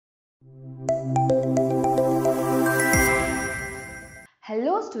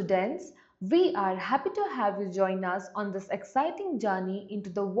Hello students, we are happy to have you join us on this exciting journey into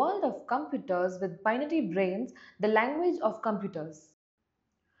the world of computers with binary brains, the language of computers.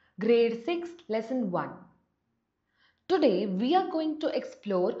 Grade 6, Lesson 1. Today we are going to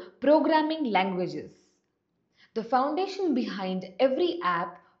explore programming languages, the foundation behind every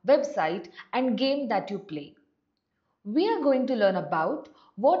app, website and game that you play. We are going to learn about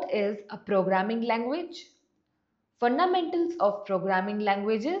what is a programming language, fundamentals of programming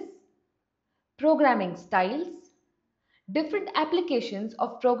languages, programming styles, different applications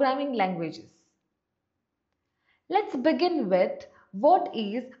of programming languages. Let's begin with what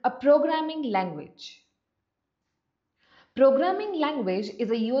is a programming language. Programming language is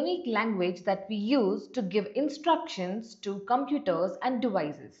a unique language that we use to give instructions to computers and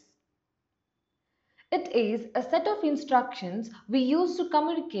devices. It is a set of instructions we use to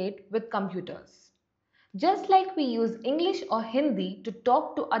communicate with computers. Just like we use English or Hindi to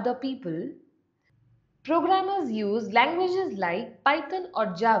talk to other people, programmers use languages like Python or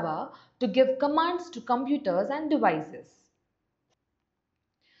Java to give commands to computers and devices.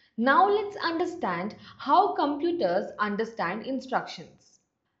 Now let's understand how computers understand instructions.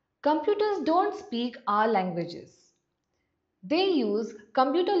 Computers don't speak our languages. They use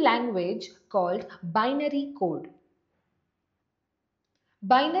computer language called binary code.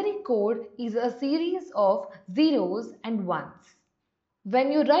 Binary code is a series of zeros and ones.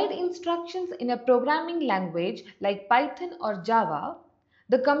 When you write instructions in a programming language like Python or Java,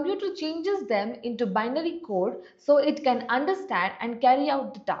 the computer changes them into binary code so it can understand and carry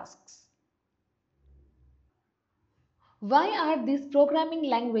out the tasks. Why are these programming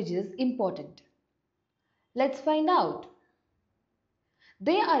languages important? Let's find out.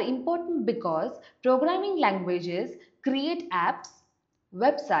 They are important because programming languages create apps,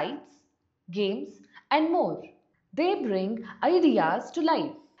 websites, games, and more. They bring ideas to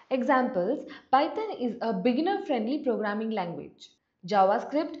life. Examples: Python is a beginner-friendly programming language.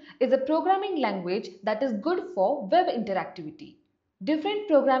 JavaScript is a programming language that is good for web interactivity. Different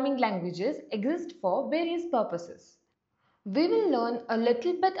programming languages exist for various purposes. We will learn a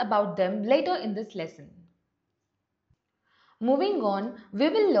little bit about them later in this lesson. Moving on, we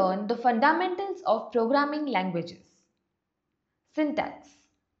will learn the fundamentals of programming languages. Syntax.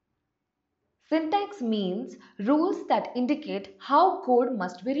 Syntax means rules that indicate how code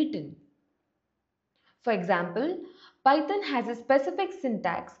must be written. For example, Python has a specific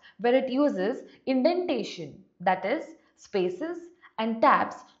syntax where it uses indentation, that is, spaces and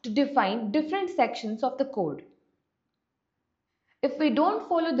tabs to define different sections of the code. If we don't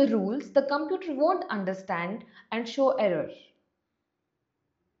follow the rules, the computer won't understand and show error.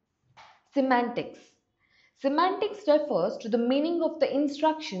 Semantics. Semantics refers to the meaning of the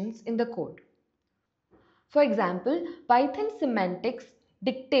instructions in the code. For example, Python semantics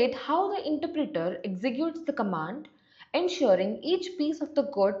dictate how the interpreter executes the command, ensuring each piece of the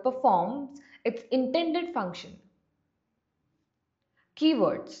code performs its intended function.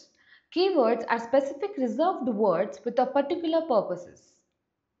 Keywords. Keywords are specific reserved words with a particular purposes.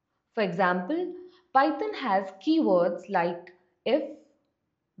 For example, Python has keywords like if,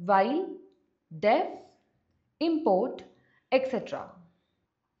 while, def, import, etc.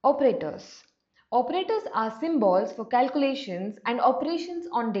 Operators. Operators are symbols for calculations and operations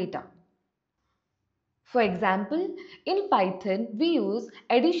on data. For example, in Python, we use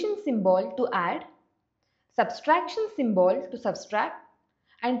addition symbol to add, subtraction symbol to subtract,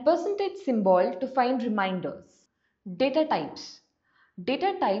 and percentage symbol to find reminders. Data types.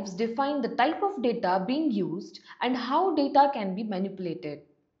 Data types define the type of data being used and how data can be manipulated.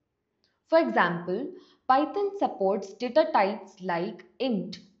 For example, Python supports data types like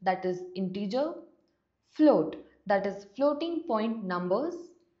int, that is integer, float, that is floating point numbers,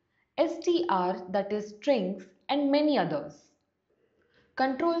 str, that is strings, and many others.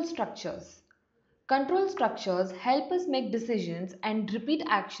 Control structures. Control structures help us make decisions and repeat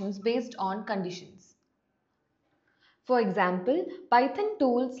actions based on conditions. For example, Python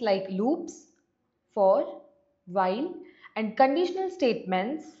tools like loops, for, while, and conditional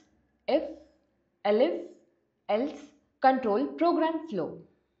statements if, elif, else control program flow.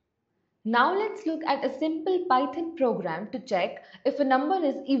 Now let's look at a simple Python program to check if a number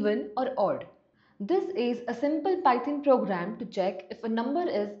is even or odd. This is a simple Python program to check if a number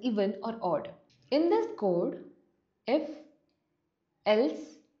is even or odd. In this code, if,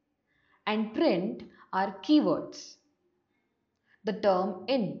 else, and print are keywords. The term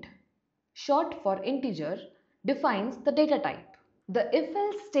int, short for integer, defines the data type. The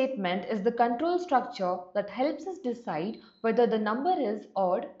if-else statement is the control structure that helps us decide whether the number is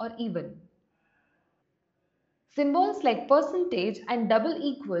odd or even. Symbols like percentage and double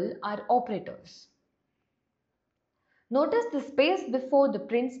equal are operators. Notice the space before the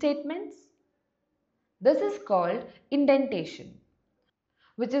print statements? This is called indentation,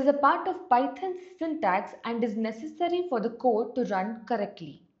 which is a part of Python's syntax and is necessary for the code to run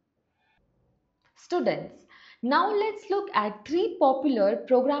correctly. Students, now let's look at three popular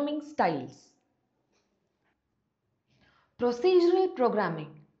programming styles. Procedural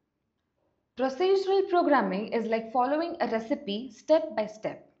programming. Procedural programming is like following a recipe step by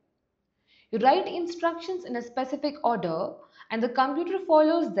step. You write instructions in a specific order and the computer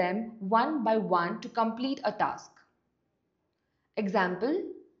follows them one by one to complete a task. Example,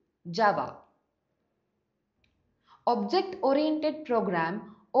 Java. Object-Oriented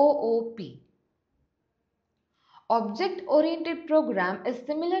Program OOP. Object-oriented program is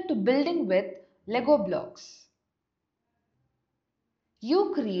similar to building with Lego blocks.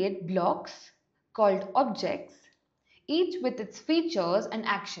 You create blocks called objects, each with its features and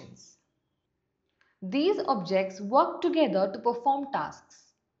actions. These objects work together to perform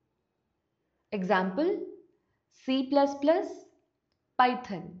tasks. Example, C++,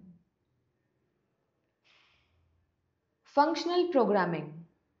 Python. Functional programming.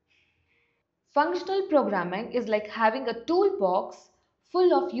 Functional programming is like having a toolbox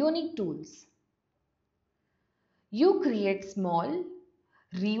full of unique tools. You create small,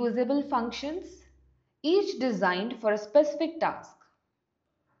 reusable functions, each designed for a specific task.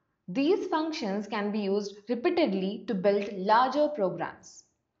 These functions can be used repeatedly to build larger programs.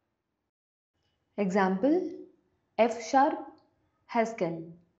 Example, F# Haskell.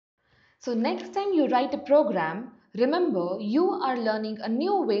 So next time you write a program, remember you are learning a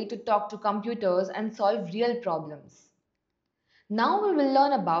new way to talk to computers and solve real problems. Now we will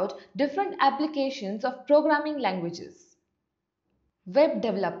learn about different applications of programming languages. Web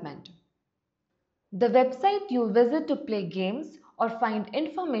development. The website you visit to play games or find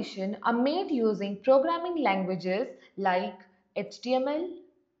information are made using programming languages like HTML,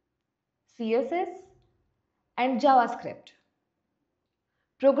 CSS, and JavaScript.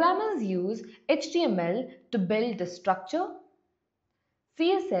 Programmers use HTML to build the structure,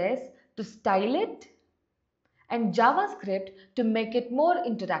 CSS to style it, and JavaScript to make it more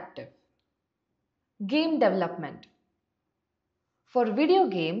interactive. Game development. For video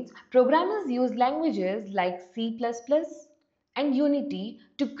games, programmers use languages like C++ and Unity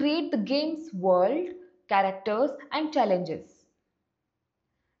to create the game's world, characters, and challenges.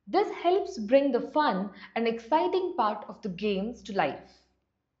 This helps bring the fun and exciting part of the games to life.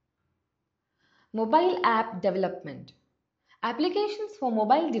 Mobile app development. Applications for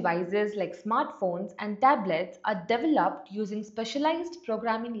mobile devices like smartphones and tablets are developed using specialized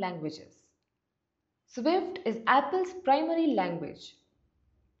programming languages. Swift is Apple's primary language.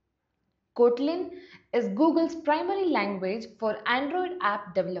 Kotlin is Google's primary language for Android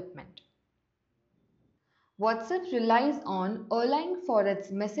app development. WhatsApp relies on Erlang for its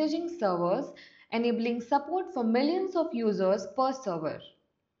messaging servers, enabling support for millions of users per server.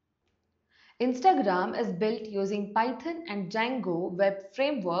 Instagram is built using Python and Django web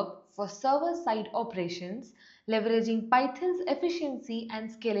framework for server-side operations, leveraging Python's efficiency and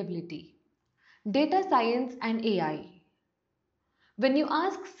scalability. Data science and AI. When you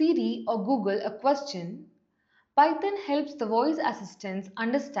ask Siri or Google a question, Python helps the voice assistants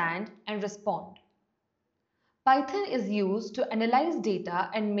understand and respond. Python is used to analyze data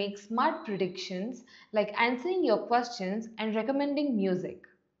and make smart predictions like answering your questions and recommending music.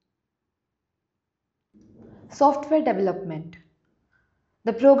 Software development.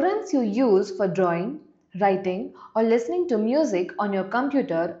 The programs you use for drawing, writing, or listening to music on your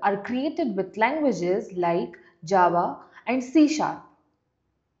computer are created with languages like Java and C#.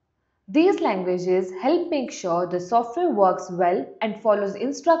 These languages help make sure the software works well and follows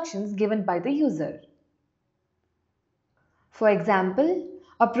instructions given by the user. For example,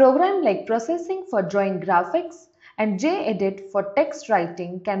 a program like processing for drawing graphics and JEdit for text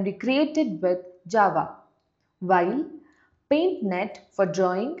writing can be created with Java, while PaintNet for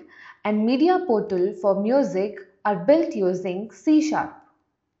drawing and Media Portal for music are built using C#.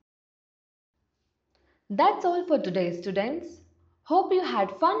 That's all for today, students. Hope you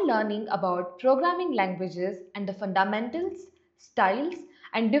had fun learning about programming languages and the fundamentals, styles,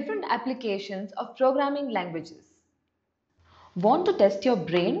 and different applications of programming languages. Want to test your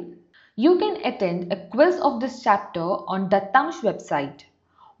brain? You can attend a quiz of this chapter on Dattamsh website.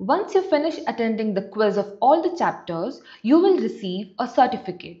 Once you finish attending the quiz of all the chapters, you will receive a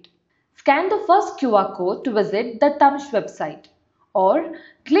certificate. Scan the first QR code to visit the Dattamsh website or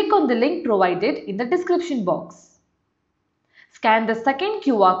click on the link provided in the description box. Scan the second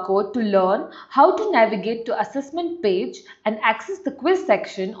QR code to learn how to navigate to assessment page and access the quiz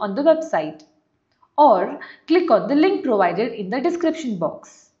section on the website. Or click on the link provided in the description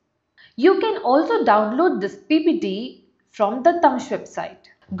box. You can also download this PPT from the Tamsh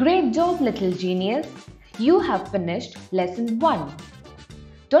website. Great job, little genius! You have finished lesson 1.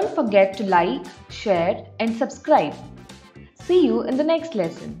 Don't forget to like, share and subscribe. See you in the next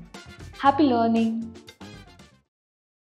lesson. Happy learning!